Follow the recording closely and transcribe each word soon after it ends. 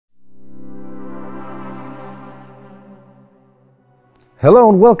Hello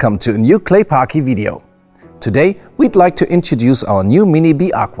and welcome to a new Claypaky video. Today we'd like to introduce our new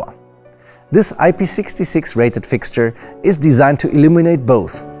Mini-B Aqua. This IP66 rated fixture is designed to illuminate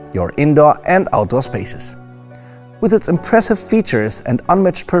both your indoor and outdoor spaces. With its impressive features and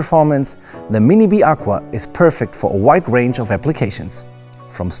unmatched performance, the Mini-B Aqua is perfect for a wide range of applications,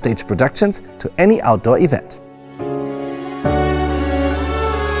 from stage productions to any outdoor event.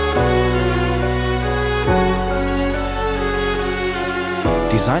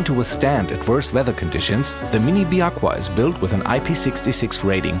 Designed to withstand adverse weather conditions, the Mini-B Aqua is built with an IP66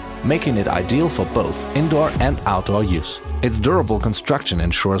 rating, making it ideal for both indoor and outdoor use. Its durable construction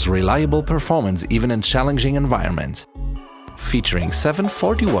ensures reliable performance even in challenging environments. Featuring 7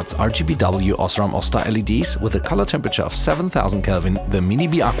 40 watts RGBW Osram Osta LEDs with a color temperature of 7000 Kelvin, the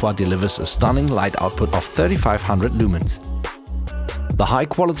Mini-B Aqua delivers a stunning light output of 3500 lumens. The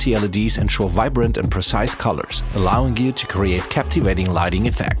high-quality LEDs ensure vibrant and precise colors, allowing you to create captivating lighting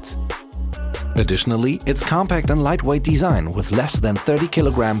effects. Additionally, its compact and lightweight design with less than 30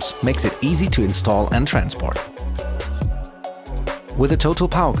 kilograms makes it easy to install and transport. With a total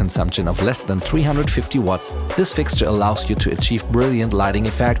power consumption of less than 350 watts, this fixture allows you to achieve brilliant lighting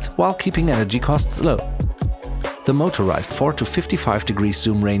effects while keeping energy costs low. The motorized 4 to 55 degrees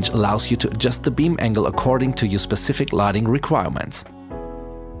zoom range allows you to adjust the beam angle according to your specific lighting requirements.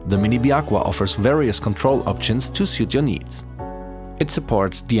 The Mini-B Aqua offers various control options to suit your needs. It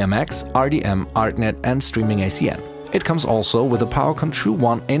supports DMX, RDM, ArtNet and streaming ACN. It comes also with a PowerCon True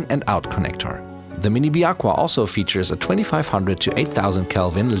 1 in and out connector. The Mini-B Aqua also features a 2500 to 8000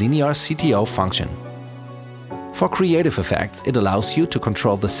 Kelvin linear CTO function. For creative effects, it allows you to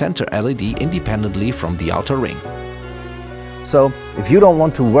control the center LED independently from the outer ring. So, if you don't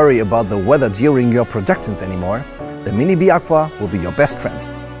want to worry about the weather during your productions anymore, the Mini-B Aqua will be your best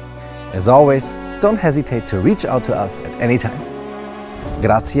friend. As always, don't hesitate to reach out to us at any time.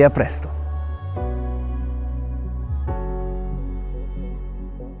 Grazie, a presto!